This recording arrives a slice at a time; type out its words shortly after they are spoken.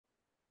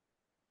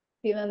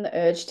Feeling the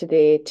urge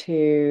today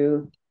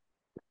to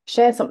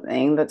share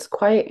something that's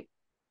quite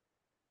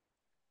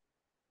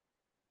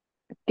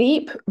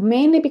deep,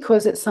 mainly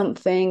because it's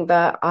something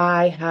that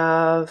I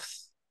have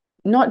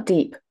not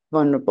deep,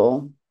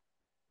 vulnerable.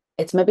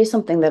 It's maybe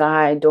something that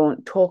I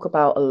don't talk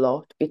about a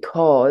lot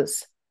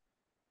because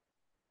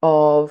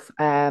of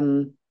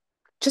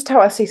just how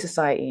I see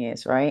society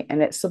is, right?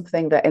 And it's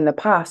something that in the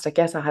past, I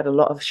guess I had a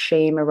lot of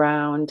shame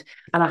around,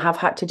 and I have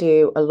had to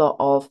do a lot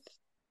of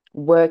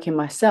work in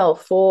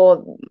myself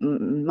for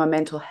my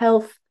mental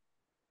health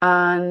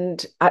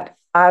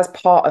as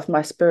part of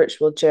my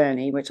spiritual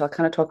journey, which I'll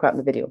kind of talk about in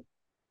the video.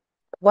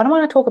 What I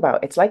want to talk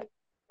about, it's like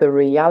the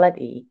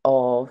reality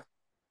of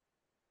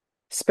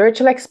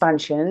spiritual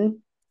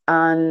expansion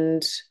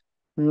and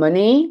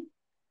money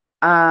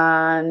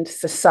and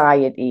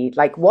society,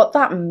 like what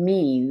that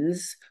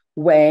means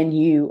when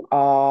you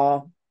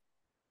are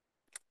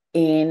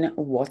in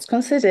what's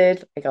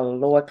considered like a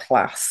lower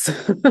class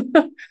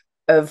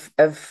of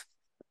a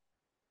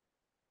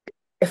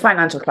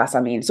financial class,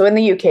 I mean. So in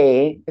the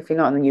UK, if you're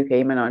not in the UK,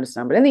 you may not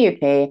understand, but in the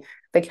UK,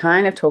 they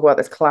kind of talk about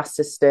this class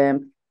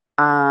system.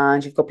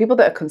 And you've got people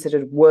that are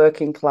considered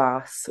working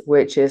class,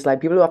 which is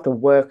like people who have to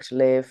work to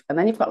live. And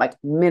then you've got like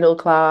middle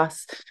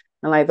class,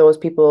 and like those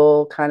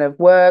people kind of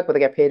work, but they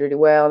get paid really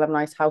well and have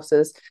nice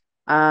houses.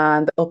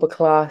 And the upper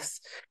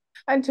class.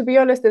 And to be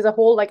honest, there's a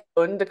whole like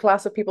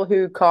underclass of people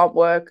who can't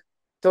work,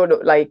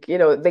 don't like,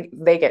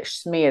 they get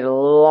smeared a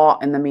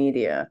lot in the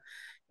media,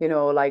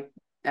 like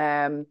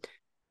um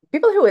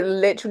people who are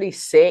literally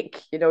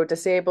sick,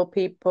 disabled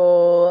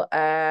people,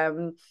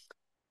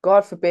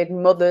 God forbid,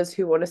 mothers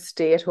who want to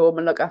stay at home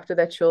and look after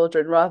their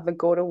children rather than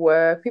go to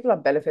work. People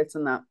have benefits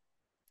in that.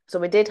 So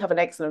we did have an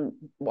excellent,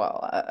 well,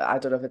 I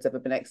don't know if it's ever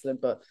been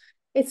excellent, but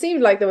it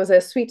seemed like there was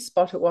a sweet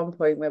spot at one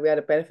point where we had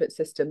a benefit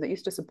system that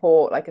used to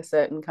support like a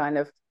certain kind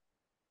of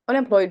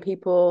unemployed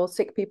people,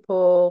 sick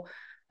people,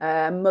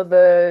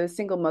 mothers,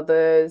 single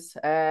mothers,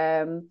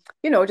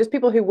 just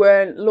people who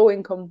weren't low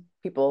income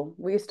people.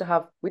 We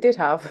did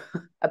have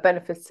a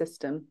benefit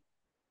system.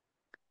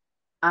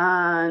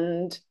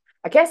 And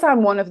I guess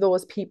I'm one of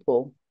those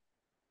people.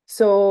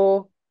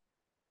 So,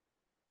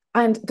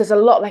 and there's a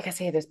lot, like I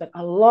say, there's been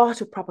a lot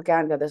of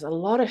propaganda. There's a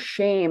lot of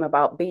shame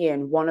about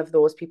being one of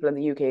those people in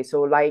the UK.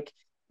 So, like,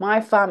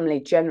 my family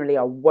generally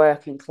are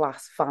working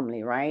class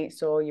family, right?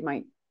 So you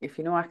might, if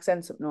you know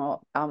accents up north,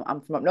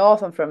 I'm from up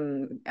north. I'm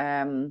from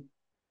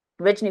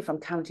originally from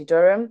County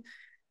Durham.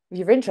 If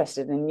you're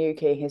interested in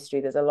UK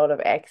history, there's a lot of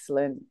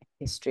excellent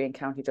history in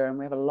County Durham.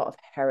 We have a lot of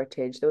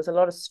heritage. There was a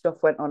lot of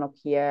stuff went on up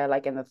here,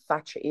 like in the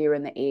Thatcher era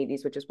in the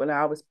 80s, which is when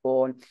I was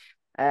born.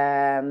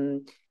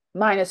 Um,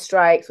 Miners'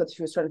 strikes, where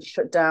she was trying to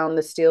shut down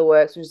the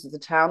steelworks, which is the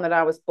town that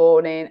I was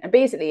born in. And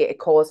basically it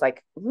caused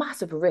like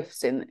massive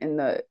rifts in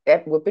the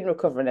we've been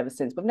recovering ever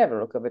since. We've never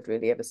recovered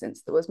really ever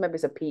since. There was maybe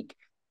a peak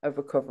of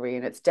recovery,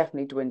 and it's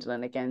definitely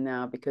dwindling again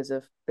now because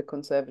of the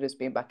Conservatives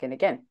being back in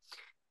again.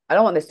 I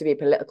don't want this to be a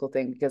political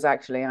thing because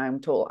actually I'm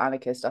total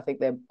anarchist. I think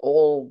they're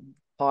all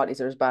parties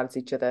are as bad as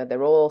each other.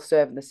 They're all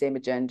serving the same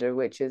agenda,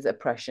 which is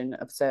oppression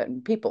of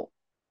certain people.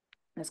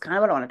 That's kind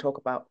of what I want to talk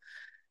about.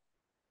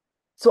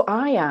 So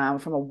I am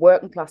from a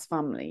working class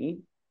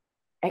family,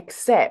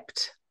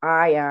 except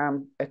I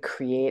am a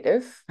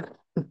creative,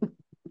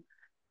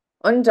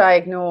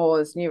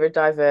 undiagnosed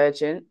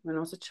neurodivergent when I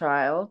was a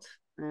child.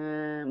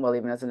 Well,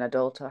 even as an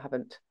adult, I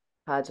haven't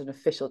had an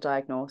official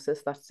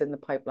diagnosis. That's in the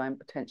pipeline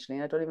potentially.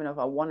 And I don't even know if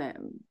I want it.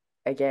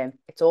 Again,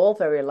 it's all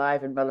very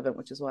alive and relevant,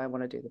 which is why I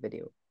want to do the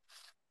video.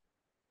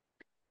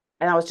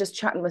 And I was just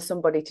chatting with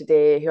somebody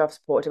today who I've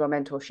supported in my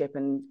mentorship,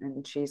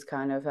 and she's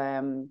kind of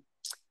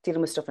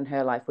dealing with stuff in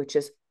her life, which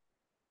is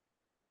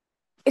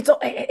it's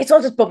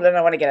all just bubbling.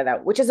 I want to get it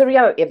out, which is the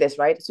reality of this,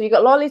 right? So you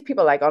got a lot of these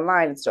people like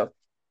online and stuff.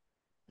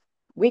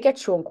 We get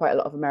shown quite a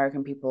lot of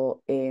American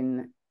people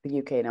in the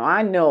UK now.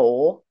 I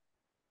know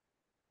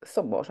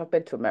somewhat. I've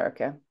been to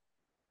America.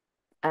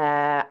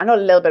 I know a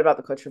little bit about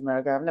the country of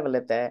America. I've never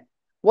lived there.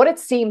 What it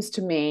seems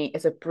to me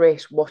as a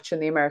Brit watching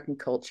the American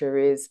culture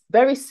is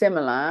very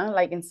similar.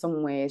 Like in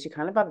some ways, you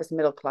kind of have this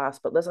middle class,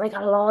 but there's like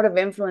a lot of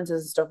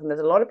influences and stuff. And there's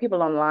a lot of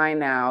people online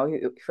now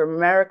from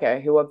America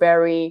who are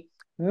very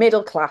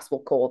middle class, we'll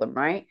call them,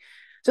 right?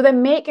 So they're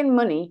making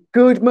money,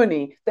 good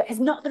money, that is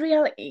not the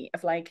reality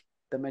of like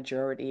the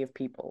majority of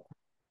people.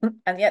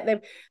 And yet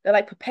they're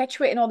like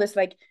perpetuating all this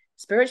like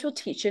spiritual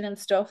teaching and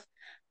stuff.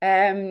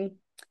 And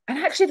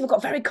actually they've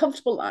got very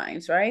comfortable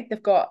lives, right?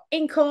 They've got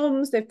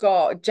incomes, they've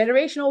got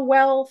generational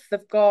wealth,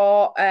 they've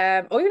got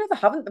or even if they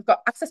haven't, they've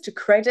got access to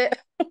credit.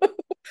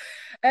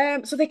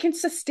 So they can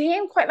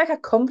sustain quite like a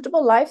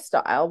comfortable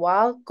lifestyle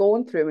while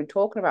going through and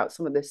talking about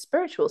some of this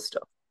spiritual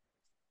stuff.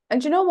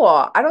 And you know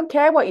what? I don't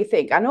care what you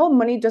think. I know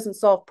money doesn't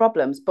solve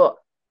problems, but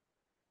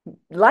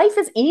life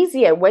is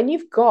easier when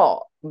you've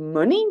got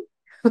money,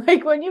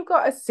 like when you've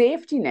got a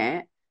safety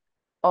net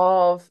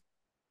of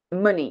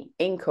money,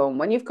 income,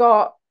 when you've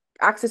got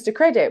access to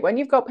credit, when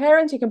you've got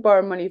parents you can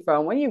borrow money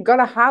from, when you've got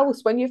a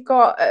house, when you've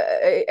got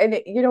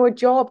a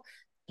job,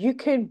 you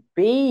can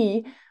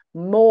be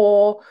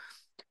more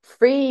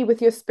free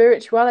with your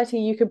spirituality.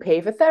 You can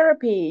pay for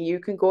therapy, you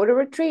can go to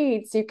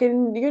retreats, you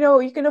can,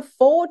 you can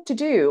afford to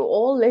do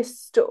all this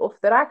stuff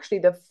that actually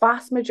the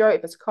vast majority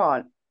of us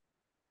can't.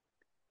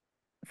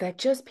 They're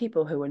just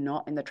people who are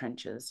not in the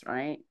trenches,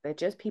 right? They're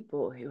just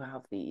people who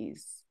have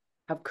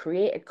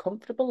created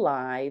comfortable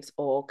lives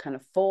or can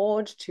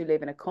afford to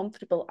live in a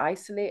comfortable,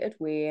 isolated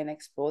way and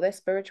explore their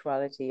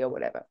spirituality or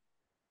whatever.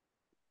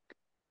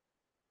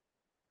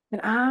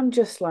 And I'm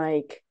just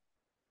like,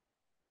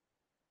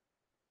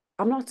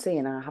 I'm not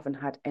saying I haven't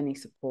had any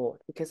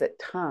support because at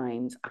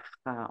times I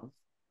have.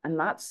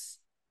 And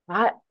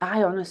I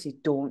honestly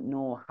don't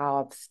know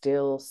how I've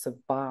still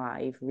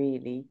survived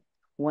really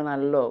when I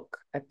look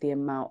at the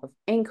amount of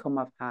income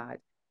I've had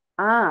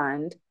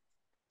and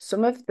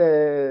some of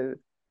the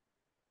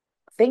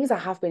things I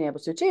have been able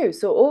to do.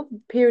 So over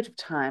a period of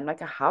time,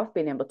 like I have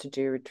been able to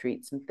do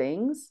retreats and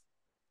things.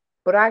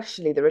 But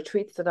actually, the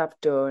retreats that I've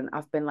done,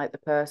 I've been like the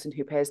person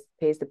who pays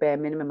the bare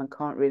minimum and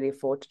can't really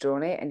afford to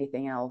donate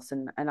anything else.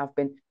 And I've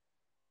been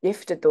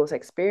gifted those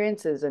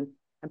experiences and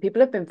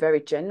people have been very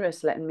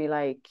generous, letting me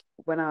like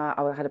when I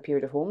had a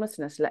period of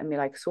homelessness, letting me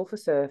like sofa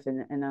surf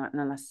and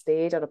I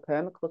stayed at a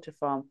permaculture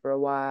farm for a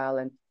while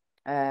and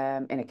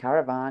in a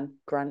caravan,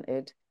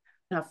 granted.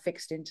 And I've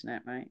fixed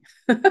internet, right?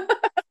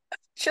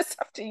 Just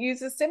have to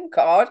use a SIM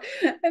card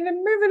and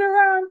then move it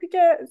around to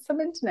get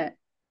some internet.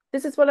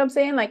 This is what I'm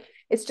saying. Like,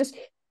 it's just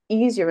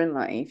easier in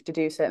life to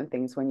do certain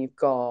things when you've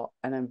got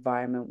an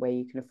environment where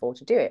you can afford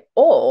to do it.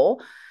 Or,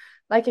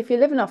 like, if you're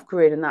living off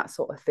grid and that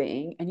sort of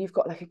thing, and you've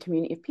got like a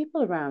community of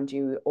people around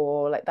you,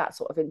 or like that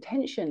sort of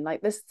intention,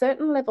 like, there's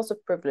certain levels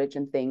of privilege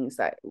and things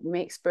that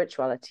make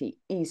spirituality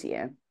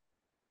easier.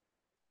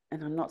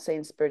 And I'm not saying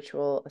a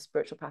spiritual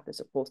path is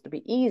supposed to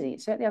be easy.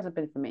 It certainly hasn't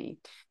been for me.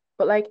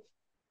 But like,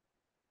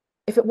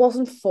 if it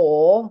wasn't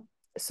for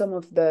some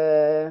of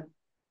the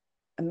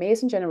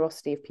amazing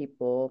generosity of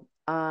people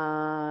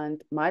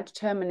and my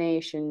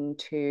determination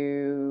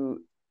to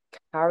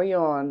carry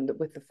on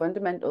with the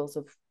fundamentals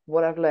of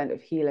what I've learned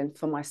of healing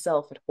for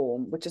myself at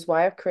home, which is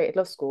why I've created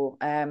Love School.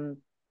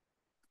 I'm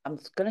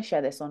going to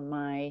share this on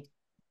my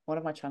one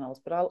of my channels,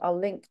 but I'll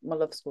link my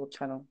Love School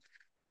channel.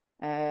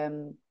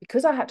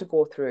 Because I had to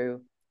go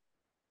through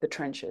the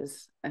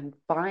trenches and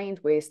find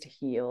ways to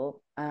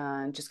heal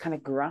and just kind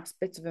of grasp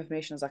bits of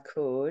information as I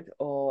could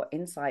or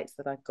insights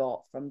that I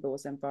got from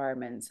those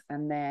environments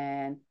and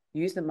then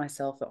use them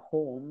myself at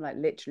home, like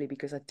literally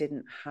because I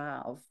didn't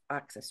have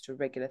access to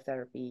regular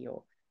therapy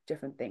or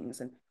different things.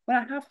 And when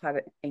I have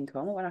had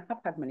income or when I have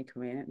had money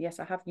coming in,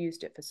 yes, I have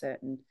used it for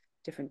certain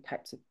different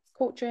types of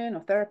coaching or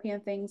therapy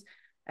and things.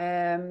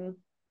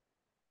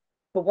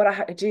 But what I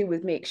had to do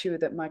was make sure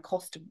that my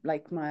cost of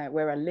like my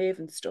where I live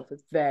and stuff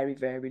is very,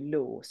 very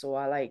low. So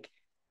I like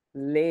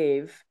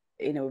live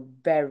in a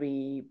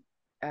very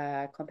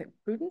content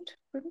prudent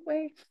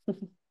way.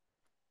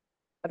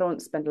 I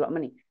don't spend a lot of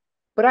money.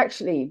 But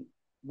actually,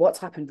 what's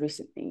happened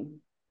recently,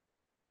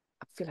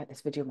 I feel like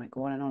this video might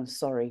go on and on.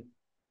 Sorry.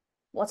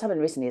 What's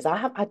happened recently is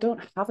I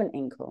don't have an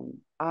income.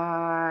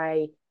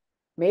 I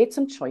made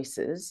some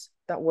choices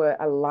that were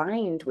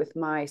aligned with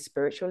my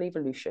spiritual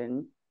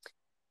evolution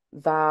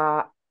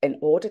that in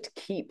order to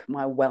keep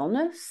my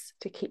wellness,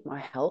 to keep my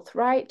health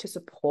right, to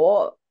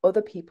support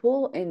other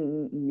people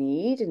in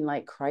need in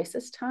like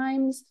crisis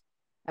times,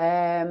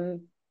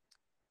 um,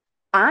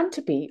 and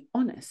to be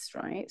honest,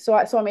 right? So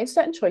I made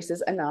certain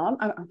choices, and now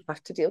I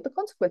have to deal with the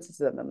consequences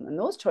of them. And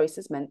those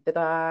choices meant that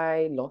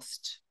I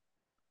lost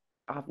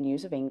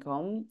avenues of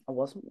income. I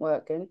wasn't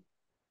working.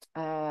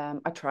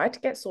 I tried to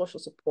get social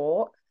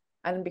support,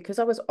 and because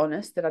I was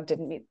honest that I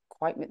didn't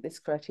quite meet this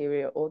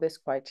criteria or this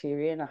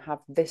criteria, and I have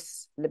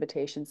this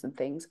limitations and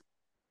things.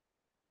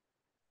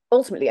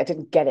 Ultimately, I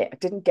didn't get it. I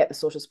didn't get the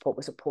social support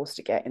we're supposed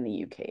to get in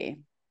the UK.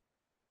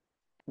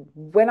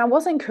 When I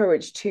was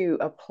encouraged to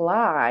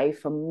apply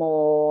for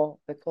more,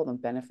 they call them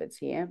benefits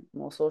here,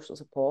 more social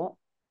support,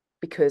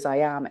 because I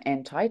am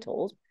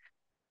entitled.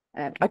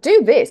 I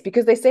do this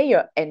because they say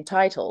you're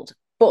entitled,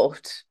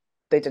 but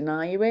they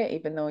deny you it,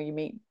 even though you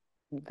meet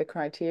the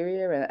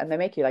criteria, and they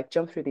make you like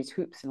jump through these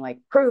hoops and like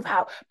prove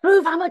how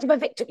much of a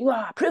victim you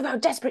are, prove how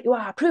desperate you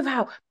are, prove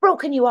how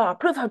broken you are,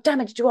 prove how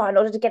damaged you are in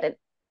order to get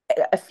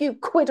a few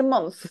quid a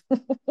month.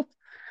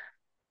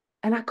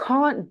 And I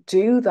can't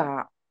do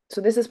that.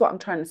 So this is what I'm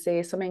trying to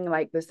say. Something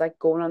like this, like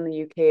going on in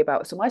the UK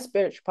about so my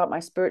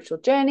spiritual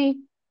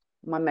journey,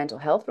 my mental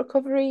health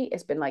recovery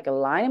has been like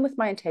aligning with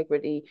my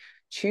integrity,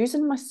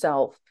 choosing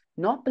myself,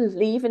 not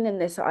believing in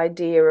this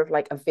idea of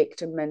like a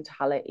victim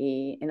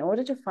mentality in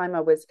order to find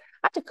my was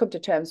I had to come to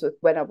terms with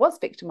when I was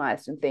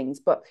victimized and things,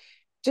 but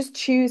just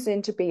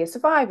choosing to be a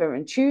survivor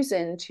and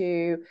choosing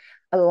to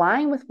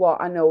align with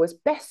what I know is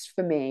best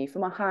for me, for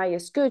my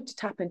highest good, to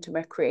tap into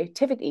my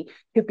creativity,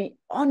 to be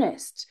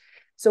honest.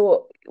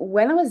 So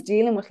when I was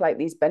dealing with like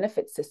these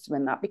benefit system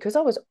and that, because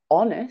I was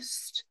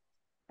honest,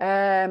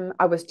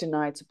 I was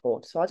denied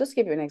support. So I'll just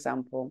give you an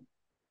example.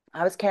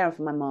 I was caring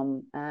for my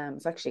mum.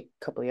 It's actually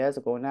a couple of years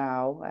ago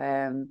now,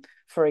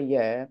 for a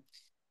year.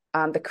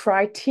 And the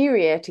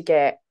criteria to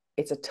get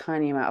it's a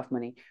tiny amount of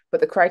money, But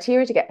the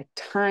criteria to get a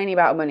tiny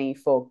amount of money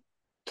for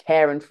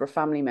caring for a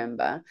family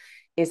member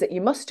is that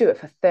you must do it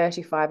for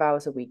 35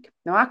 hours a week.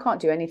 Now, I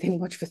can't do anything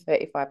much for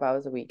 35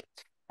 hours a week.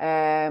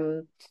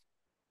 Um,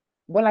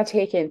 when I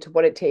take into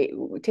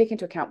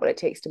account what it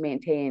takes to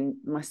maintain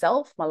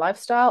myself, my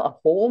lifestyle, a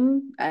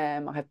home,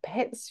 I have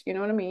pets, you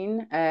know what I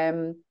mean?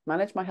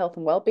 Manage my health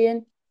and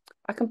well-being,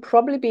 I can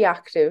probably be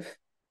active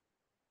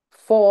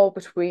for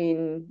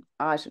between,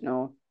 I don't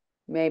know,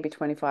 maybe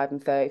 25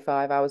 and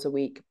 35 hours a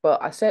week.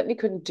 But I certainly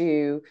couldn't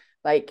do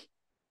like,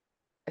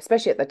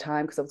 especially at the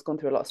time, because I was going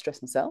through a lot of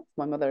stress myself.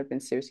 My mother had been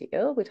seriously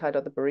ill. We'd had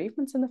other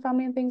bereavements in the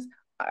family and things.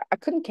 I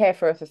couldn't care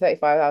for her for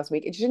 35 hours a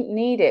week. She didn't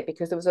need it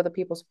because there was other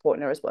people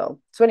supporting her as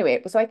well. So anyway,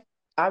 it was like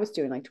I was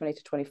doing like 20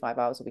 to 25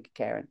 hours a week of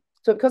caring.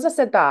 So because I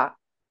said that,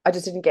 I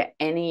just didn't get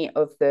any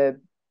of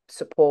the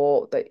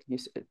support that you're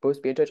supposed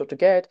to be entitled to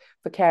get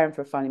for caring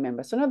for a family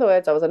member. So in other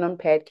words, I was an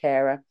unpaid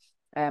carer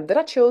that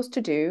I chose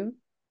to do.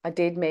 I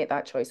did make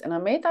that choice. And I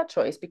made that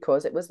choice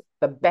because it was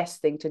the best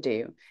thing to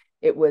do.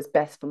 It was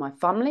best for my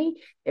family.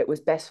 It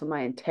was best for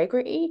my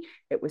integrity.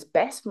 It was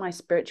best for my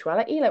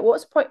spirituality. Like,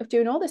 what's the point of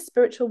doing all this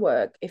spiritual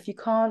work if you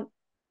can't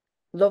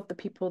love the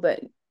people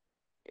that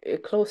are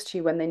close to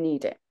you when they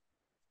need it?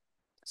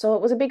 So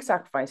it was a big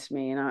sacrifice for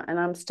me, and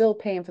I'm still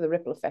paying for the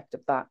ripple effect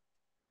of that.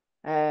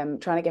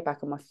 Trying to get back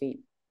on my feet.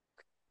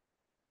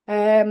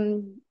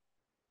 Um,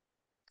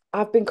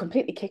 I've been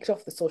completely kicked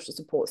off the social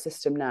support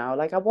system now.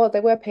 Like they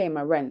were paying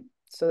my rent,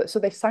 so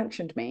they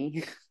sanctioned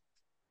me,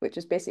 which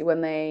is basically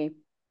when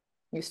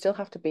you still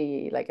have to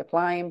be like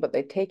applying, but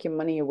they take your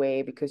money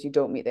away because you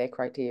don't meet their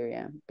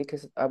criteria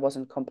because I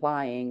wasn't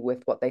complying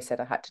with what they said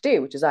I had to do,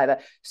 which is either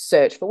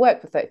search for work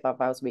for 35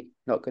 hours a week,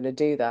 not going to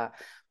do that.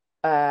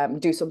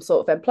 Do some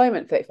sort of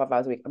employment 35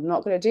 hours a week. I'm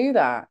not going to do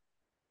that.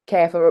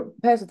 Care for a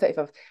person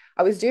 35.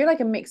 I was doing like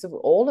a mix of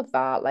all of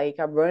that. Like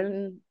I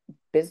run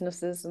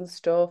businesses and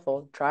stuff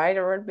or try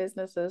to run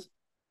businesses.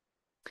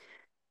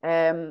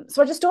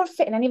 So I just don't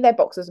fit in any of their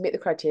boxes and meet the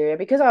criteria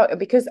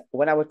because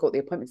when I would go to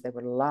the appointments, they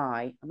would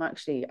lie.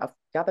 I've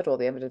gathered all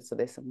the evidence of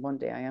this, and one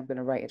day I am going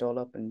to write it all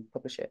up and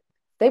publish it.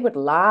 They would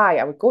lie.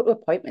 I would go to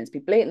appointments, be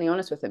blatantly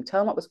honest with them,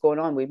 tell them what was going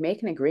on. We'd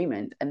make an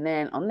agreement, and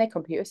then on their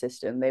computer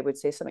system, they would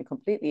say something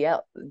completely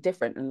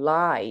different and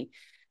lie,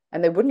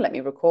 and they wouldn't let me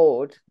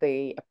record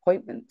the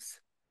appointments.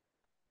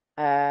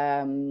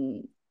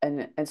 And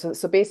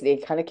so basically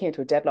it kind of came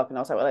to a deadlock, and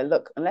I was like, well,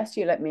 look, unless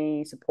you let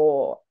me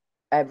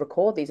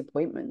record these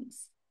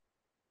appointments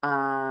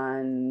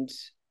and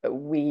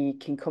we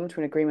can come to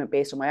an agreement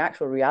based on my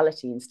actual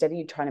reality instead of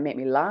you trying to make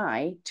me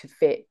lie to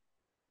fit,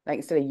 like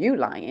instead of you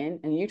lying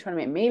and you trying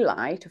to make me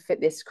lie to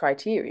fit this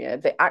criteria,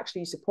 they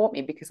actually support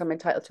me because I'm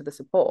entitled to the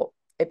support.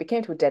 It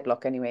became to a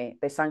deadlock anyway.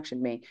 They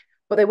sanctioned me,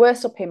 but they were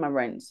still paying my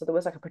rent. So there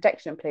was like a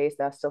protection in place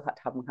that I still had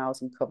to have my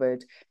housing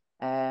covered.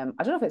 I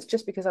don't know if it's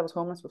just because I was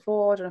homeless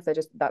before. I don't know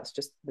if that's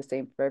just the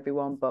same for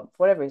everyone, but for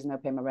whatever reason, they're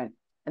paying my rent.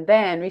 And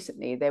then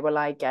recently they were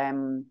like,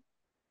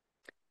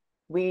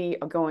 we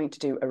are going to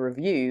do a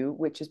review,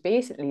 which is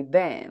basically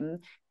them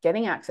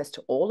getting access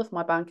to all of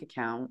my bank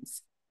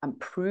accounts and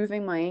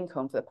proving my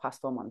income for the past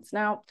 4 months.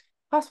 Now,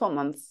 past 4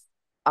 months,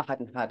 I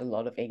hadn't had a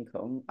lot of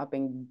income. I've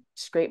been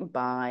scraping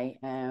by,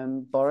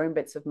 borrowing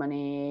bits of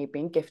money,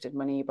 being gifted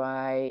money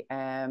by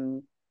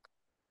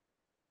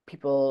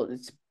people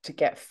to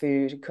get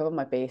food and cover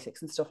my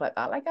basics and stuff like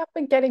that. Like I've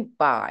been getting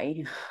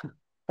by,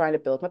 trying to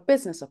build my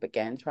business up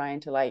again,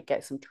 trying to like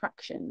get some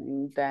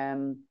traction.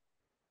 And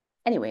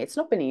anyway, it's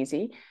not been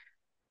easy.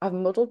 I've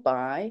muddled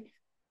by,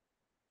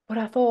 but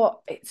I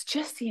thought it's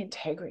just the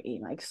integrity.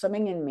 Like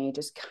something in me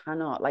just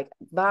cannot, like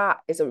that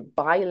is a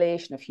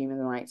violation of human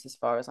rights as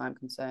far as I'm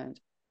concerned.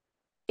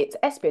 It's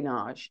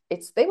espionage.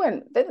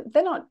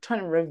 They're not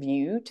trying to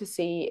review to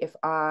see if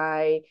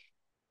I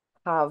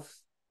have,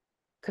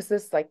 because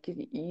there's like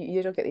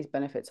you don't get these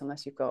benefits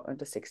unless you've got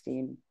under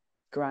 16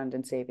 grand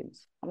in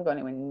savings. I haven't got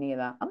anywhere near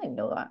that. I didn't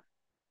know that.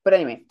 But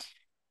anyway,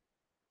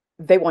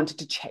 they wanted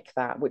to check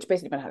that, which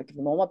basically meant I had to give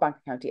them all my bank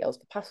account details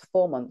for the past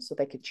 4 months so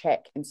they could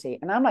check and see.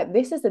 And I'm like,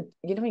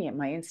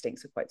 my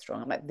instincts are quite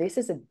strong. I'm like, this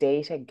is a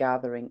data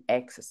gathering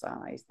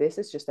exercise. This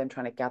is just them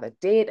trying to gather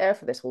data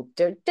for this whole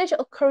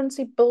digital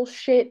currency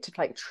bullshit to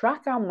like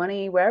track our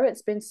money, where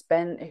it's been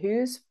spent,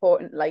 who's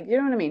supporting, like, you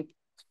know what I mean?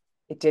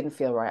 It didn't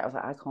feel right. I was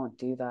like, I can't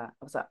do that.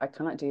 I was like, I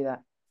cannot do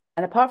that.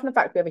 And apart from the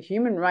fact we have a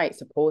human right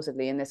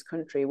supposedly in this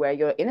country where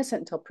you're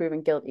innocent until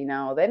proven guilty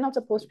now, they're not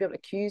supposed to be able to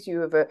accuse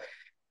you of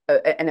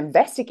and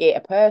investigate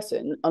a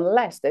person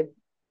unless they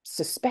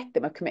suspect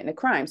them of committing a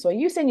crime. So are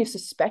you saying you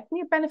suspect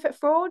me of benefit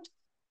fraud?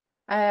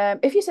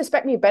 If you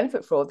suspect me of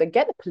benefit fraud, then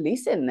get the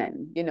police in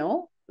then,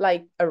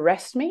 like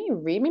arrest me,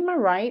 read me my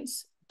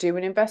rights, do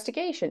an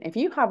investigation. If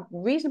you have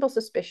reasonable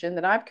suspicion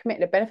that I've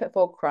committed a benefit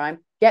fraud crime,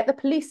 get the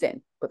police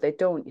in. But they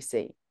don't, you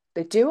see.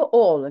 They do it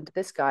all under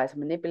this guise of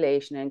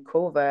manipulation and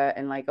covert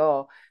and like,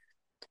 oh,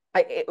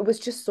 it was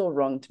just so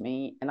wrong to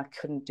me and I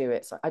couldn't do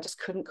it. So I just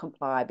couldn't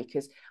comply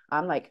because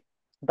I'm like,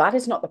 that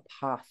is not the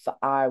path that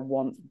I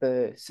want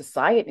the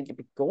society to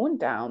be going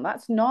down.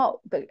 That's not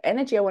the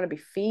energy I want to be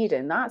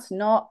feeding. That's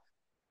not,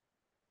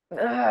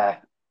 ugh.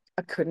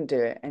 I couldn't do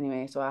it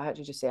anyway. So I had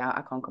to just say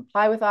I can't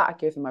comply with that. I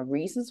gave them my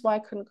reasons why I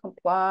couldn't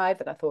comply,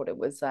 that I thought it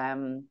was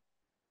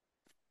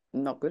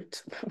not good.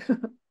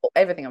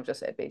 Everything I've just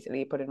said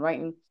basically put in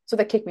writing. So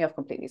they kicked me off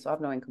completely. So I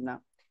have no income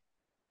now.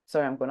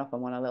 Sorry, I'm going off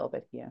on one a little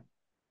bit here.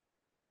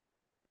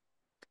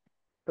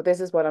 But this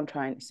is what I'm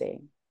trying to say.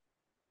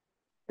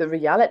 The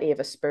reality of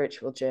a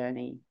spiritual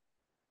journey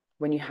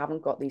when you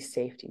haven't got these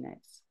safety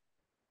nets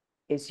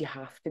is you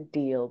have to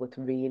deal with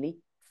really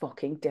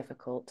fucking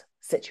difficult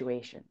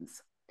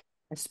situations,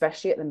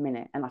 especially at the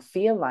minute. And I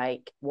feel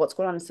like what's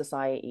going on in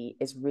society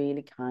is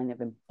really kind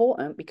of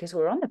important because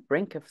we're on the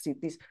brink of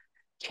these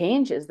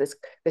changes,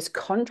 this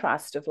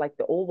contrast of like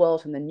the old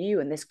world and the new,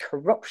 and this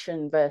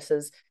corruption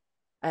versus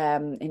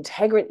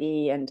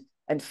integrity and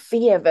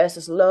fear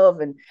versus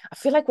love. And I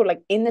feel like we're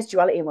like in this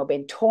duality and we're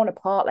being torn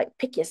apart, like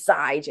pick your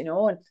side, you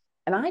know.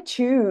 And I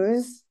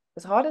choose,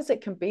 as hard as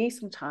it can be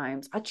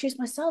sometimes, I choose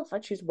myself. I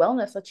choose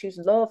wellness, I choose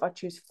love, I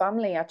choose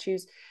family, I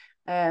choose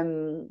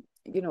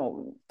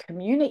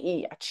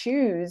community, I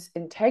choose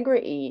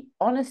integrity,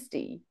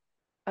 honesty.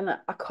 And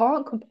I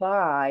can't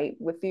comply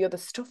with the other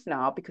stuff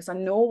now because I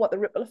know what the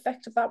ripple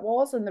effect of that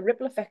was. And the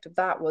ripple effect of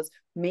that was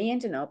me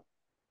ending up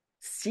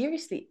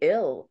seriously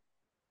ill,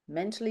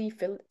 mentally,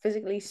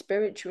 physically,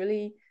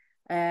 spiritually,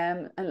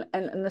 and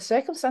the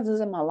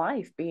circumstances in my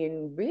life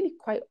being really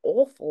quite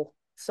awful.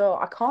 So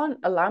I can't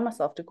allow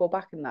myself to go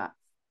back in that.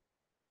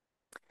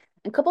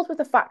 And coupled with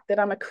the fact that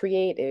I'm a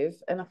creative,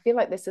 and I feel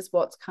like this is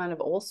what's kind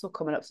of also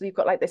coming up. So you've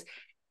got like this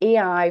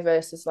AI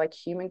versus like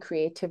human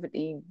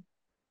creativity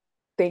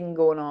thing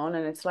going on.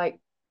 And it's like,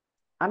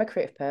 I'm a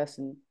creative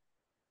person.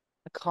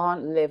 I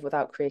can't live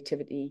without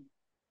creativity.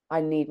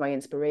 I need my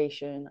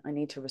inspiration. I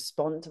need to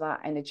respond to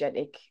that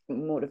energetic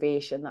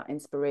motivation, that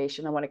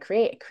inspiration. I want to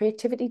create.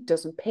 Creativity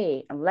doesn't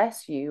pay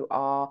unless you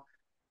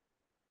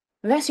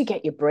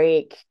get your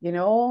break, you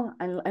know,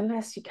 and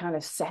unless you kind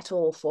of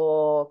settle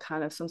for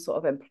kind of some sort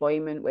of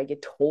employment where you're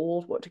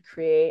told what to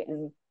create.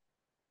 And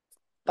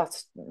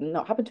that's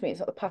not happened to me. It's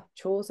not the path I've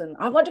chosen.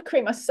 I want to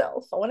create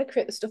myself. I want to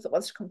create the stuff that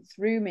wants to come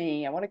through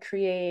me. I want to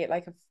create,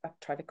 like I've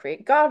tried to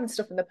create garden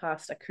stuff in the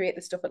past. I create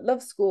the stuff at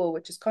Love School,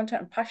 which is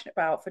content I'm passionate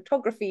about,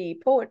 photography,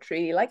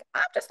 poetry. Like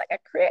I'm just like a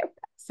creative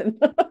person.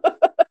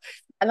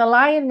 And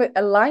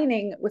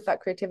aligning with that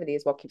creativity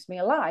is what keeps me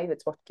alive.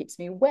 It's what keeps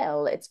me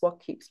well. It's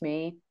what keeps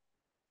me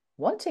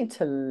wanting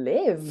to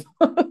live.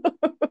 But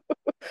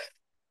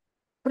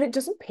it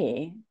doesn't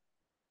pay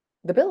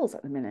the bills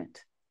at the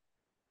minute.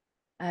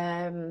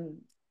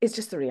 It's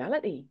just the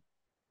reality.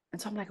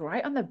 And so I'm like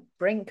right on the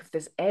brink of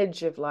this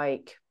edge of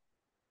like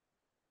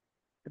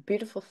the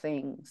beautiful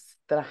things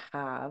that I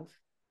have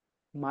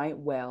might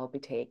well be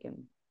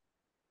taken.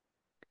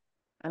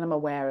 And I'm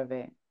aware of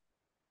it.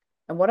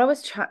 And what I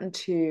was chatting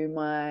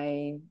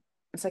to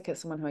it's like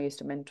someone who I used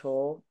to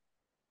mentor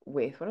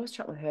with, when I was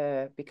chatting with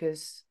her,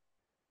 because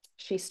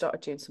she started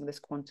doing some of this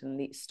quantum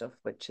leap stuff,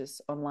 which is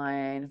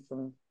online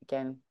from,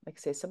 again, like I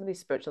say, some of these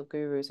spiritual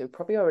gurus who are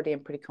probably already in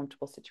pretty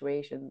comfortable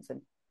situations.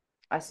 And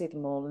I see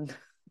them all in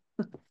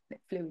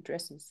fluid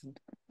dresses and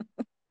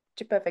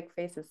perfect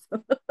faces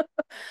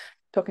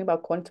talking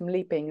about quantum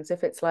leaping as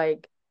if it's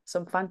like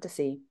some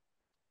fantasy.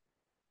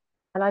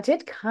 And I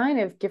did kind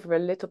of give her a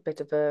little bit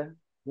of a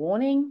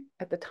warning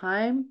at the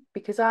time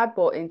because I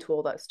bought into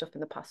all that stuff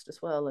in the past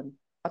as well. And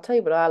I'll tell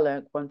you what I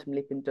learned quantum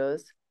leaping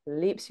does.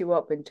 Leaps you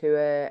up into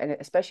and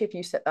especially if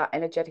you set that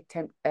energetic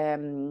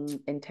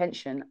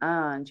intention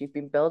and you've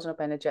been building up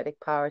energetic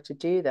power to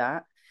do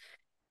that,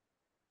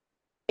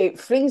 it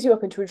flings you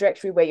up into a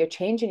trajectory where you're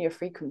changing your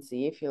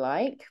frequency, if you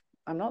like.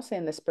 I'm not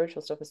saying the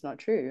spiritual stuff is not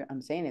true.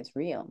 I'm saying it's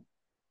real.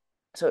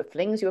 So it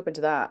flings you up into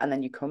that, and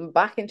then you come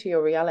back into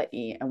your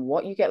reality, and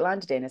what you get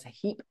landed in is a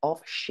heap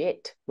of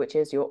shit, which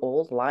is your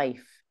old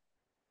life.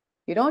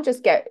 You don't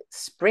just get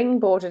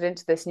springboarded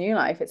into this new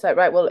life. It's like,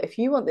 right, well, if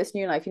you want this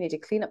new life, you need to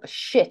clean up the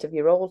shit of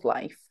your old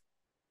life.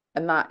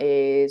 And that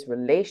is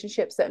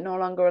relationships that no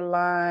longer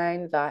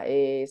align, that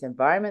is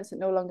environments that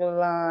no longer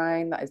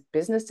align, that is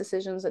business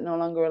decisions that no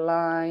longer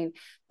align,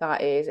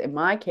 that is, in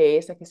my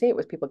case, like I say, it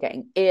was people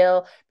getting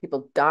ill,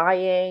 people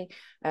dying,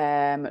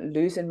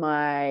 losing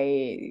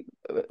having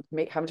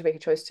to make a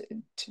choice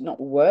to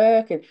not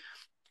work.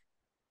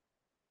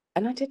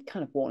 And I did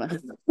kind of warn her.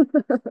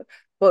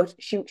 But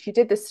she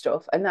did this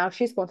stuff, and now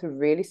she's going through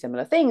really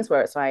similar things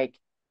where it's like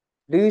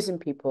losing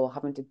people,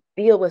 having to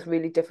deal with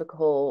really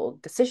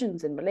difficult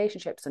decisions in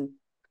relationships. And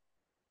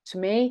to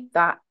me,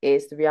 that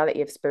is the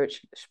reality of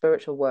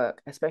spiritual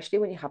work, especially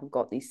when you haven't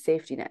got these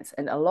safety nets.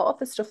 And a lot of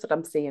the stuff that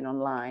I'm seeing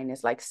online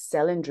is like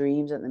selling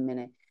dreams at the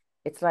minute.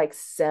 It's like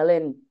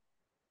selling.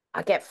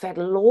 I get fed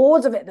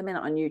loads of it at the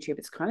minute on YouTube.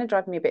 It's kind of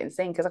driving me a bit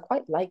insane because I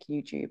quite like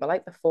YouTube. I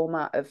like the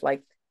format of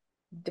like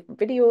different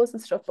videos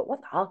and stuff, but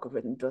what the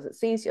algorithm does, it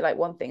sees you like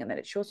one thing and then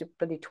it shows you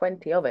bloody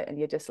 20 of it, and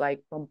you're just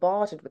like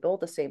bombarded with all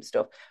the same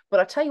stuff. But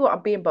I tell you what,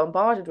 I'm being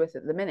bombarded with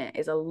at the minute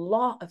is a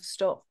lot of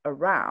stuff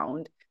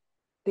around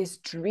this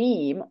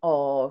dream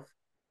of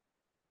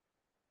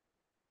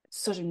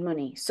sudden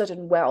money,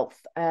 sudden wealth,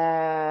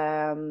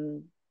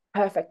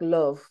 perfect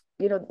love,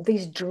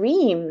 these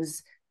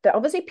dreams that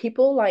obviously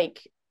people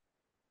like,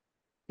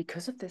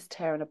 because of this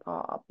tearing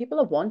apart, people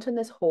are wanting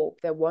this hope,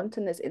 they're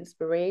wanting this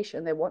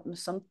inspiration, they're wanting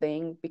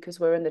something because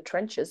we're in the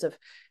trenches of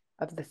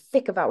the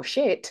thick of our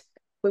shit.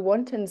 We're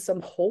wanting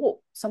some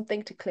hope,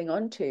 something to cling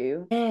on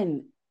to.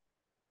 And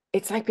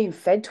it's like being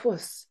fed to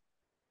us,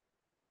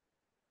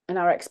 and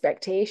our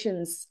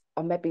expectations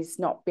are maybe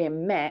not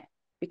being met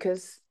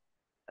because,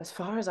 as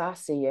far as I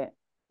see it,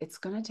 it's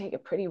going to take a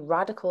pretty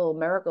radical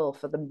miracle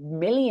for the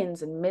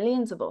millions and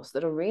millions of us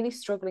that are really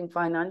struggling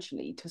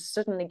financially to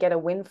suddenly get a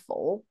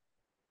windfall.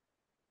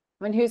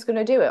 I mean, who's going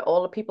to do it?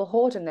 All the people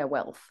hoarding their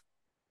wealth.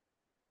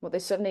 What, they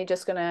suddenly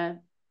just going to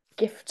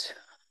gift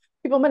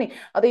people money?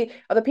 Are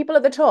the people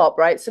at the top,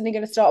 right, suddenly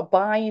going to start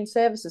buying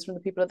services from the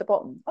people at the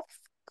bottom? Oh,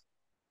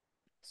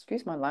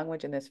 excuse my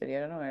language in this video.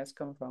 I don't know where it's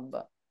come from,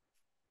 but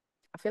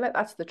I feel like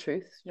that's the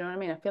truth. You know what I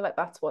mean? I feel like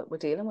that's what we're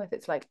dealing with.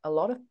 It's like a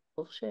lot of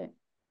bullshit.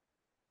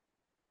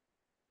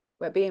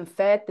 We're being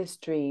fed this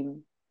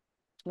dream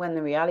when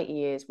the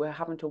reality is we're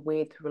having to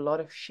wade through a lot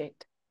of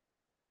shit.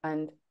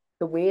 And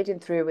the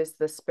wading through is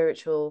the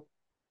spiritual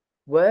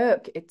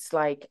work. It's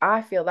like,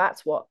 I feel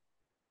that's what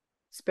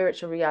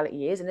spiritual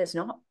reality is. And it's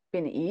not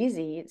been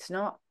easy. It's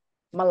not,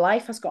 my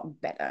life has gotten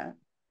better.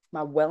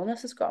 My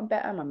wellness has gotten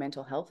better. My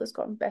mental health has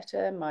gotten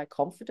better. My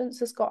confidence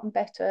has gotten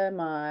better.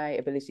 My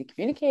ability to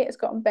communicate has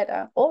gotten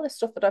better. All this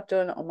stuff that I've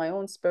done on my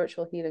own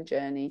spiritual healing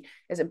journey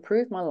has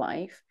improved my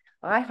life.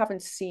 I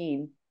haven't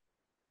seen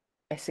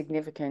a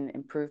significant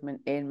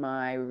improvement in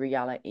my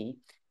reality,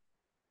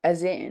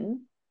 as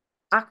in,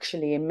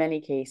 actually, in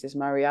many cases,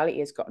 my reality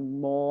has gotten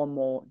more and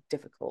more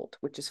difficult,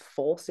 which is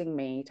forcing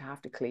me to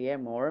have to clear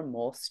more and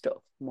more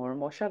stuff, more and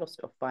more shadow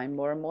stuff, find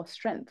more and more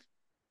strength,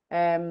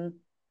 um,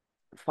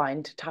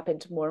 tap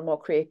into more and more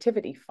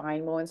creativity,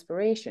 find more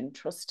inspiration,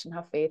 trust and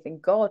have faith in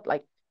God.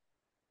 Like,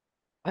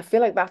 I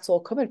feel like that's all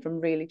coming from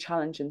really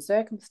challenging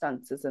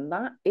circumstances. And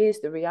that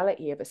is the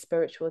reality of a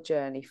spiritual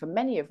journey for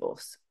many of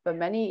us, for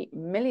many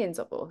millions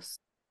of us.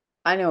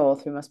 I know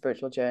through my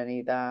spiritual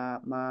journey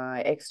that my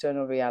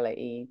external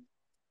reality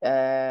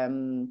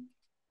um,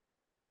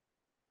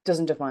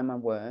 doesn't define my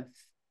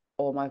worth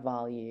or my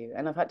value.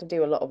 And I've had to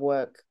do a lot of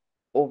work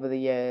over the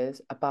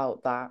years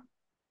about that.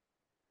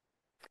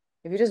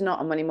 If you're just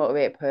not a money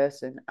motivated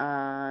person,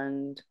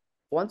 and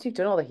once you've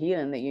done all the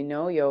healing that you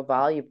know you're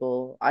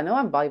valuable, I know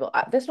I'm valuable.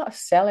 There's not a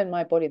cell in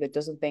my body that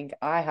doesn't think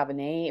I have an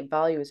innate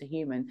value as a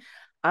human.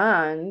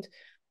 And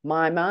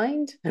my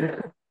mind,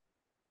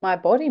 my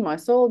body, my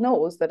soul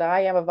knows that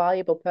I am a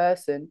valuable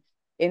person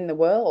in the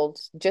world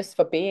just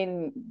for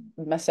being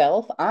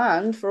myself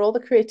and for all the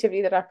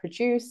creativity that I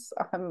produce.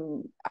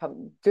 I'm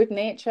good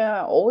nature.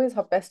 I always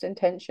have best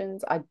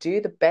intentions. I do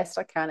the best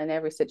I can in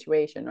every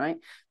situation, right?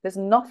 There's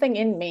nothing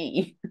in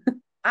me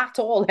at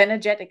all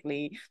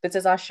energetically that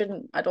says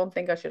I don't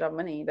think I should have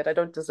money, that I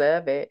don't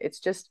deserve it. It's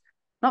just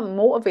not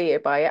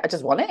motivated by it. I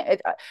just want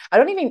it. I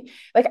don't even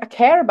like, I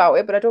care about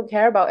it, but I don't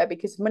care about it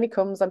because if money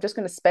comes, I'm just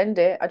going to spend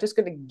it. I'm just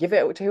going to give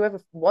it to whoever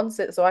wants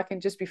it so I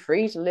can just be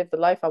free to live the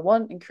life I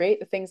want and create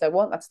the things I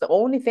want. That's the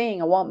only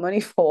thing I want money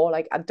for.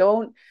 Like, I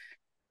don't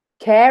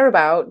care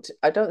about,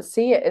 I don't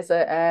see it as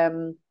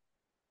a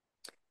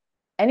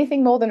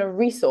anything more than a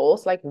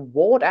resource like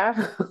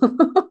water.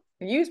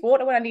 Use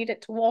water when I need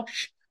it to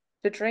wash,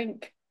 to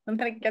drink, and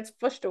then it gets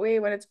flushed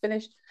away when it's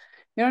finished.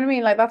 You know what I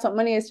mean? Like, that's what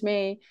money is to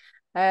me.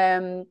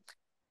 Um,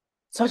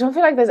 so I don't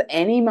feel like there's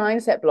any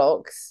mindset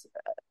blocks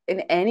in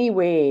any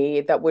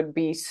way that would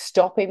be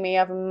stopping me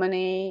having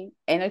money,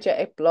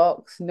 energetic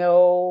blocks,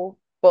 no,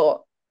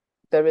 but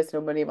there is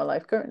no money in my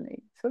life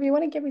currently. So if you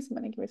want to give me some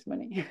money, give me some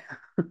money.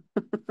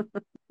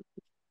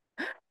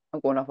 I'm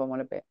going off on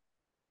one a bit.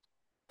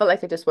 Felt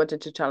like I just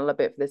wanted to channel a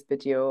bit for this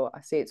video. I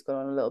see it's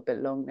gone on a little bit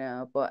long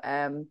now, but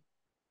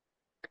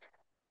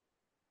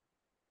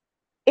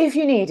if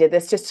you needed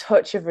this just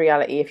touch of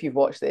reality, if you've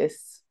watched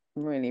this, I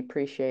really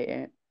appreciate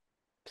it.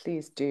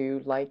 Please do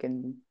like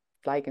and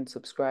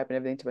subscribe and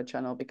everything to my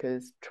channel,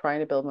 because trying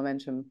to build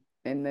momentum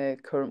in the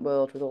current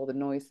world with all the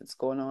noise that's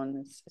going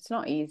on, it's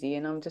not easy.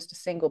 And I'm just a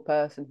single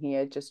person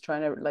here, just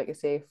trying to, like I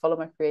say, follow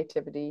my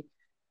creativity,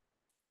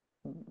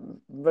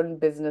 run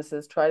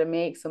businesses, try to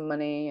make some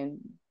money and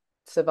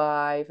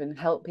survive and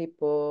help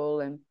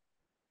people and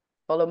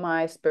follow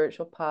my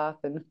spiritual path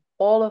and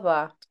all of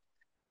that.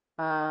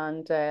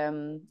 And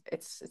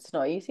it's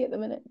not easy at the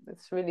minute.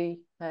 It's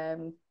really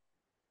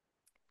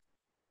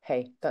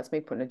hey, that's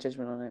me putting a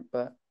judgment on it,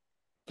 but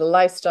the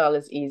lifestyle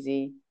is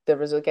easy. The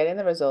result, getting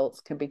the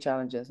results can be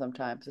challenging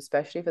sometimes,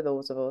 especially for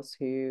those of us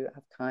who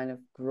have kind of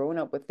grown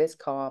up with this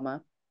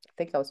karma. I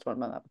think I was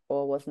talking about that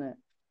before, wasn't it?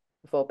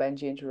 Before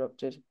Benji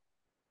interrupted.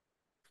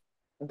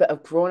 But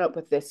I've grown up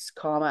with this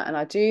karma, and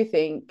I do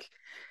think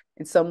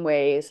in some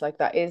ways, like,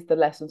 that is the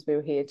lessons we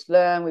were here to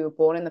learn. We were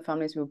born in the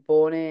families we were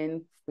born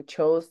in. We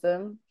chose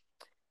them.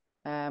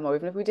 Or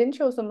even if we didn't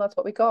choose them, that's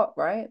what we got,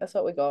 right? That's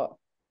what we got.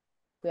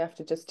 We have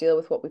to just deal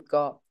with what we've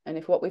got. And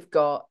if what we've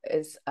got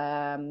is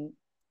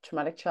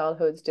traumatic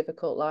childhoods,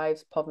 difficult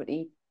lives,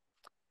 poverty,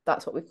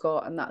 that's what we've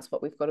got, and that's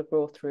what we've got to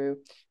grow through.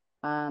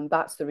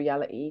 That's the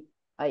reality.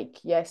 Like,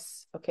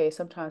 yes, okay,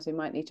 sometimes we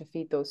might need to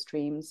feed those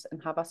streams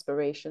and have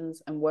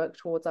aspirations and work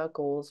towards our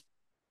goals.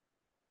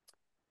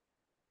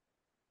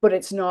 But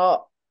it's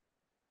not,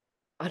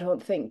 I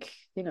don't think,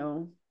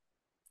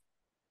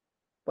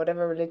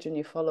 whatever religion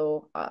you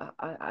follow,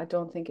 I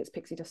don't think it's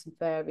pixie dust and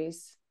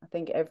fairies. I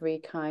think every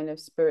kind of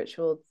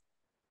spiritual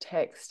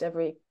text,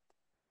 every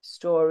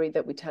story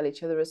that we tell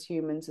each other as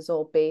humans is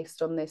all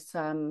based on this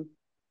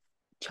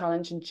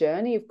challenge and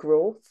journey of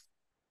growth,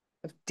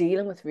 of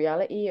dealing with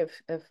reality, of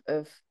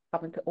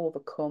having to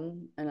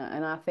overcome. And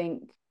I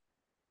think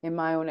in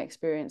my own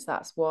experience,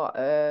 that's what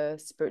a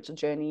spiritual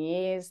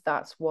journey is.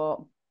 That's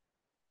what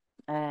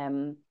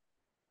um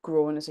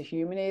growing as a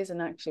human is. And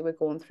actually, we're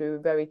going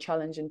through very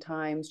challenging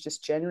times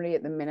just generally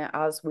at the minute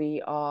as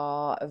we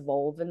are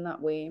evolving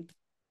that way.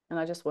 And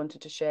I just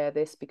wanted to share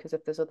this because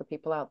if there's other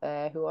people out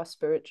there who are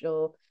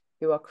spiritual,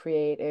 who are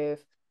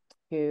creative,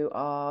 who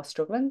are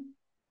struggling,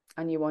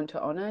 and you want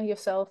to honor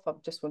yourself, I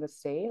just want to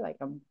say, like,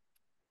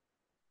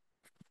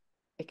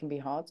 it can be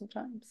hard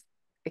sometimes.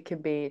 It can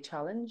be a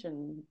challenge,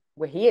 and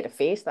we're here to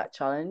face that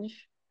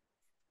challenge.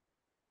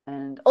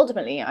 And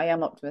ultimately, I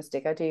am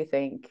optimistic. I do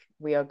think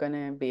we are going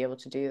to be able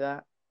to do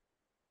that.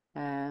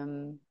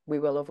 We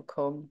will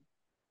overcome,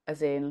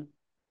 as in,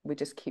 we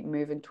just keep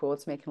moving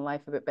towards making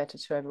life a bit better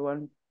to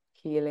everyone,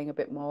 healing a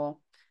bit more,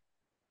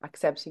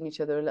 accepting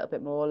each other a little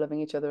bit more, loving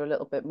each other a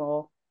little bit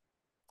more,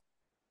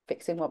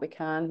 fixing what we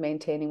can,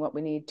 maintaining what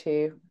we need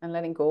to, and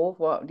letting go of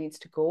what needs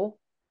to go.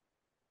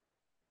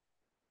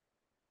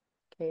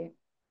 Okay,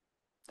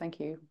 thank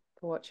you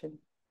for watching.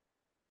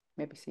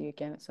 Maybe see you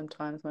again at some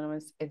times when I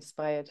was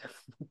inspired.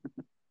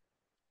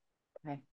 Bye.